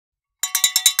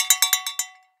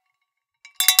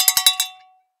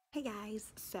Hey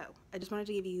guys, so I just wanted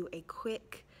to give you a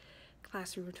quick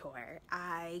classroom tour.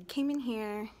 I came in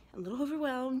here a little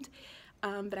overwhelmed,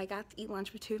 but I got to eat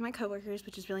lunch with two of my coworkers,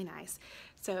 which is really nice.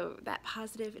 So that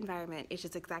positive environment is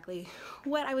just exactly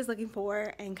what I was looking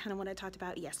for and kind of what I talked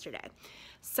about yesterday.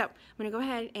 So I'm gonna go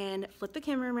ahead and flip the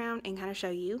camera around and kind of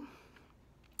show you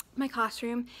my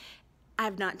classroom. I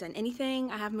have not done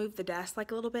anything. I have moved the desk like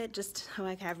a little bit just so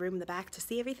I can have room in the back to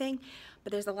see everything,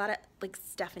 but there's a lot of like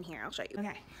stuff in here. I'll show you.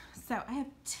 Okay, so I have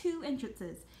two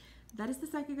entrances. That is the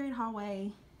second grade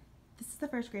hallway. This is the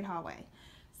first grade hallway.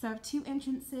 So I have two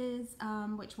entrances,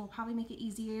 which will probably make it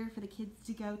easier for the kids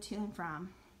to go to and from.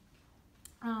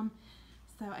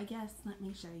 So I guess let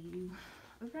me show you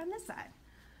over on this side.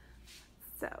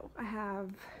 So I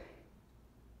have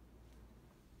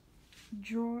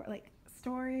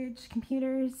storage,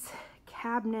 computers,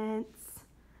 cabinets.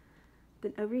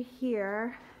 Then over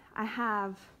here I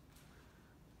have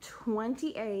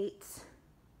 28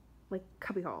 like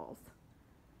cubby holes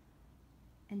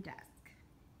and desk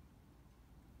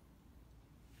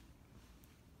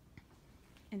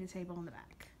and a table in the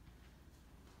back.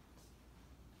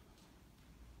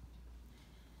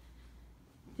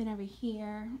 Then over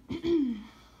here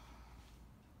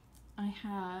I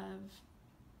have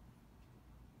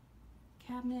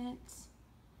cabinets,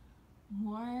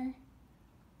 more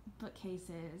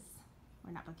bookcases,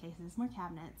 or not bookcases, more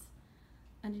cabinets.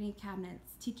 Underneath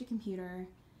cabinets, teacher computer,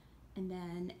 and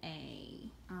then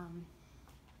a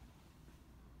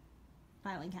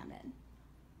filing cabinet.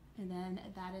 And then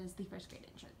that is the first grade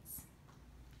entrance.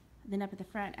 Then up at the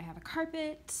front I have a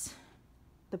carpet,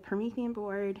 the Promethean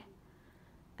board,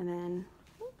 and then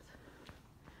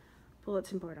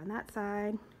bulletin board on that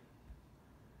side,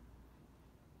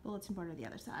 bulletin board on the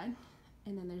other side,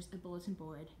 and then there's a bulletin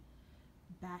board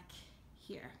back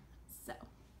here. So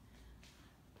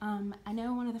I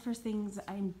know one of the first things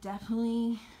I'm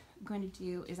definitely going to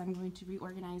do is I'm going to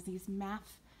reorganize these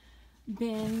math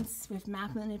bins with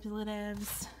math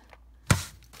manipulatives.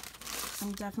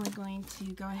 I'm definitely going to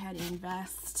go ahead and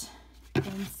invest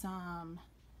in some,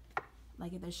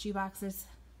 like those shoe boxes,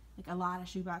 like a lot of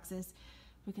shoe boxes,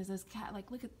 because those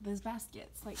look at those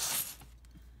baskets, like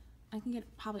I can get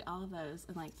probably all of those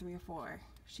in like 3 or 4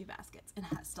 shoe baskets and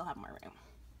still have more room.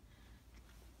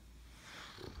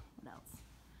 What else?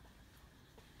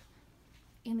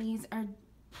 And these are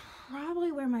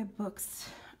probably where my books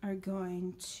are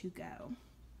going to go.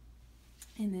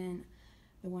 And then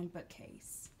the one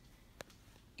bookcase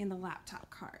and the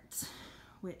laptop carts,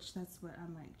 which that's what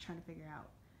I'm like trying to figure out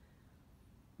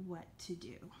what to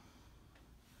do.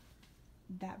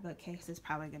 That bookcase is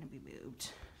probably going to be moved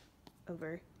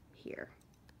over here.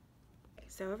 Okay,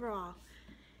 so overall,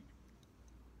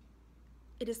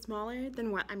 it is smaller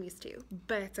than what I'm used to,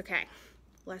 but it's okay.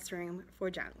 Less room for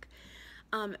junk.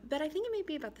 But I think it may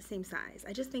be about the same size.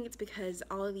 I just think it's because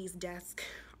all of these desks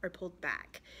are pulled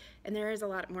back and there is a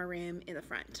lot more room in the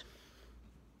front.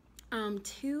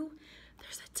 Two,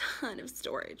 there's a ton of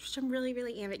storage, which I'm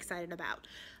really am excited about.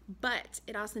 But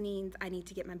it also means I need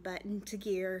to get my butt into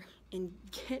gear and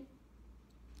get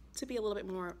to be a little bit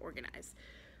more organized,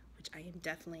 which I am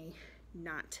definitely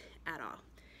not at all.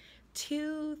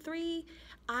 2, 3,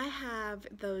 I have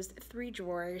those 3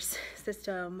 drawers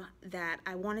system that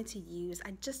I wanted to use.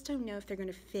 I just don't know if they're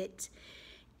gonna fit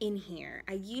in here.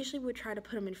 I usually would try to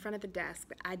put them in front of the desk,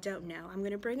 but I don't know. I'm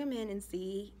gonna bring them in and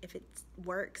see if it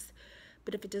works.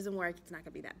 But if it doesn't work, it's not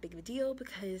gonna be that big of a deal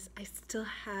because I still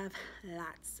have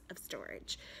lots of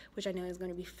storage, which I know is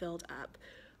gonna be filled up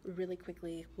really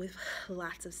quickly with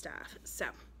lots of stuff. So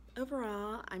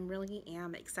overall, I really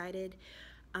am excited.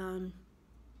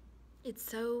 It's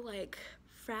so like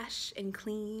fresh and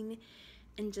clean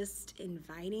and just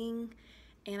inviting.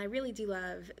 And I really do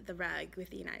love the rug with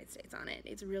the United States on it.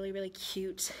 It's really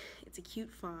cute. It's a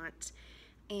cute font.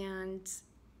 And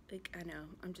like, I know,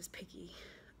 I'm just picky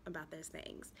about those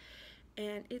things.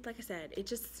 And it, like I said, it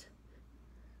just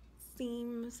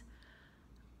seems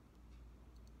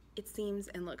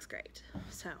and looks great.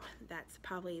 So that's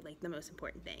probably like the most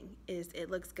important thing, is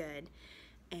it looks good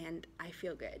and I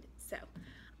feel good. So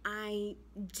I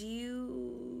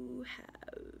do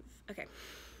have, okay,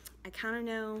 I kind of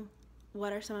know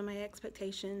what are some of my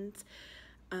expectations.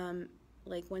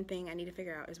 Like one thing I need to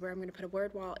figure out is where I'm going to put a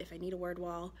word wall, if I need a word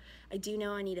wall. I do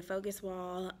know I need a focus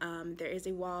wall. There is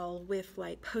a wall with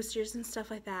like posters and stuff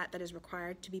like that that is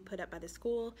required to be put up by the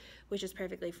school, which is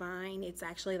perfectly fine. It's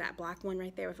actually that black one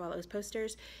right there with all those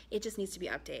posters. It just needs to be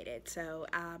updated. So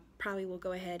I probably will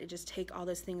go ahead and just take all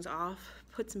those things off,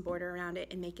 put some border around it,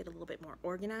 and make it a little bit more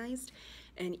organized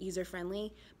and user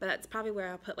friendly. But that's probably where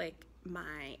I'll put like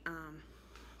my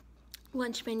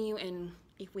lunch menu, and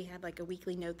if we had like a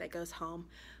weekly note that goes home,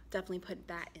 definitely put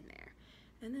that in there.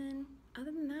 And then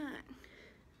other than that,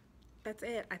 that's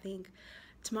it. I think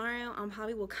tomorrow I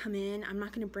probably will come in. I'm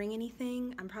not going to bring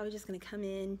anything. I'm probably just going to come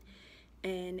in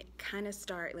and kind of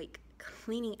start like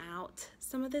cleaning out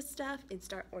some of this stuff and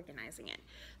start organizing it.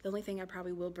 The only thing I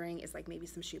probably will bring is like maybe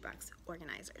some shoebox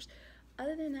organizers.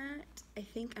 Other than that, I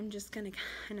think I'm just going to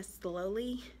kind of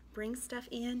slowly bring stuff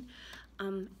in.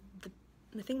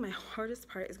 I think my hardest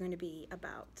part is going to be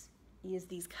about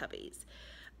these cubbies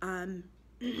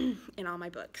in all my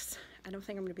books. I don't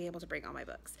think I'm going to be able to bring all my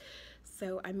books.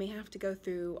 So I may have to go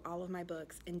through all of my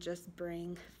books and just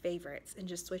bring favorites and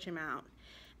just switch them out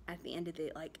at the end of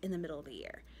the, like in the middle of the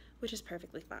year, which is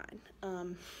perfectly fine.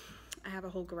 I have a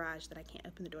whole garage that I can't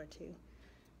open the door to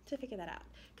figure that out,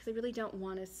 because I really don't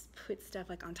want to put stuff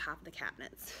like on top of the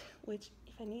cabinets, which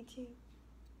if I need to,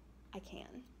 I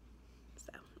can.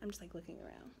 So I'm just like looking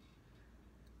around.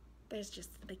 There's just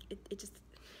like,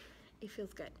 it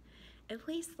feels good. At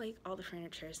least like all the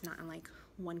furniture is not in like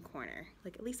one corner.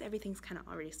 Like at least everything's kind of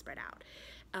already spread out.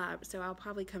 So I'll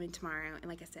probably come in tomorrow and,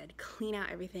 like I said, clean out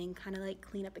everything, kind of like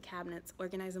clean up the cabinets,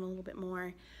 organize them a little bit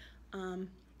more,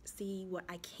 see what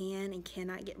I can and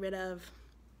cannot get rid of,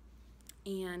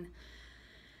 and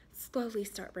slowly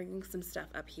start bringing some stuff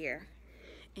up here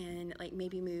and like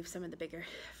maybe move some of the bigger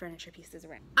furniture pieces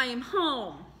around. I am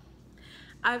home.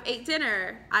 I've ate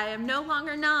dinner. I am no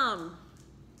longer numb.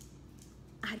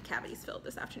 I had cavities filled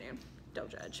this afternoon.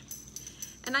 Don't judge.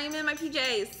 And I am in my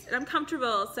PJs and I'm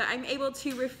comfortable, so I'm able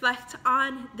to reflect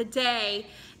on the day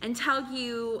and tell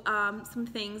you some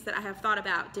things that I have thought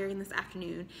about during this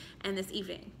afternoon and this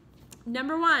evening.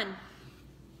 Number one,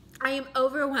 I am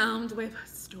overwhelmed with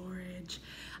storage.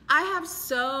 I have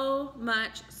so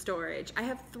much storage. I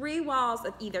have 3 walls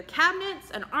of either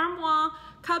cabinets, an armoire,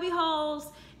 cubby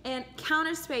holes, and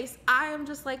counter space. I am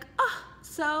just like, oh,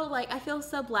 so like, I feel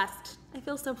so blessed. I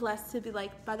feel so blessed to be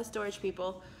like by the storage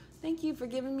people. Thank you for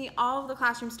giving me all of the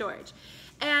classroom storage.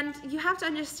 And you have to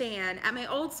understand, at my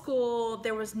old school,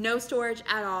 there was no storage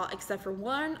at all except for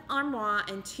 1 armoire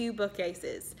and 2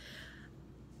 bookcases.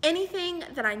 Anything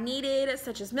that I needed,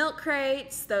 such as milk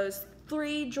crates, those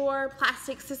 3-drawer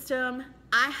plastic system,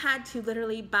 I had to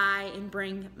literally buy and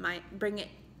bring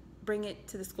it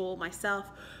to the school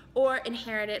myself, or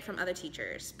inherit it from other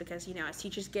teachers, because you know, as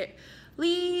teachers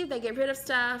leave, they get rid of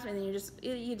stuff, and then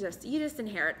you just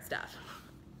inherit stuff.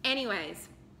 Anyways,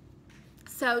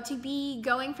 so to be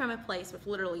going from a place with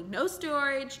literally no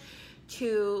storage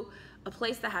to a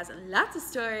place that has lots of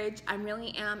storage, I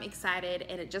really am excited,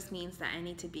 and it just means that I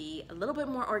need to be a little bit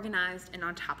more organized and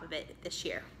on top of it this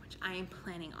year, which I am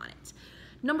planning on it.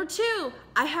 Number 2,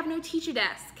 I have no teacher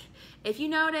desk. If you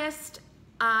noticed,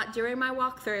 during my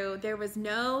walkthrough, there was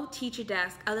no teacher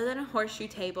desk other than a horseshoe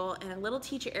table and a little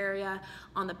teacher area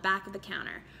on the back of the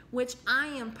counter, which I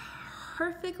am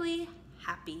perfectly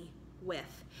happy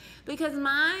with, because the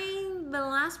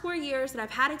last 4 years that I've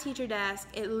had a teacher desk,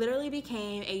 it literally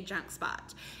became a junk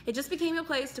spot. It just became a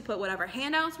place to put whatever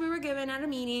handouts we were given at a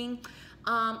meeting,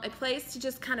 a place to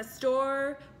just kind of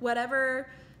store whatever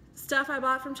stuff I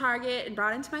bought from Target and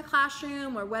brought into my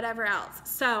classroom or whatever else.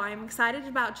 So I'm excited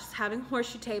about just having a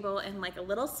horseshoe table and like a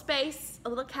little space, a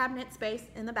little cabinet space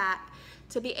in the back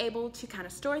to be able to kind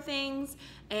of store things,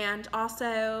 and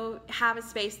also have a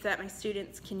space that my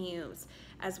students can use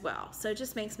as well. So it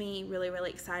just makes me really, really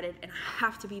excited, and I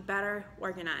have to be better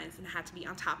organized and I have to be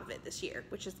on top of it this year,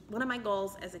 which is one of my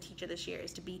goals as a teacher this year,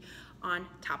 is to be on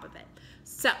top of it.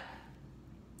 So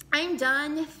I'm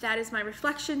done. That is my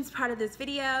reflections part of this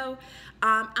video.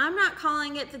 I'm not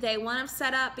calling it the day 1 of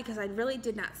setup because I really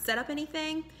did not set up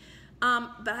anything.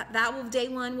 But day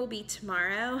 1 will be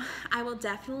tomorrow. I will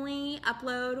definitely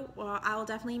upload, or I will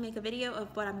definitely make a video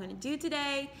of what I'm going to do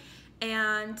today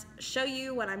and show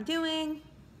you what I'm doing,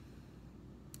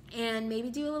 and maybe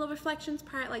do a little reflections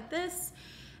part like this,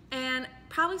 and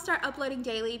probably start uploading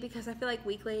daily, because I feel like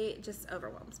weekly just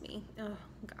overwhelms me. Oh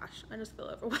gosh, I just feel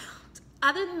overwhelmed.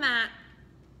 Other than that,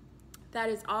 that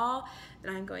is all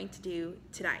that I'm going to do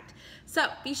tonight. So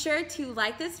be sure to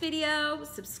like this video,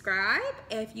 subscribe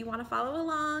if you want to follow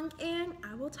along, and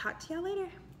I will talk to y'all later.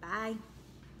 Bye.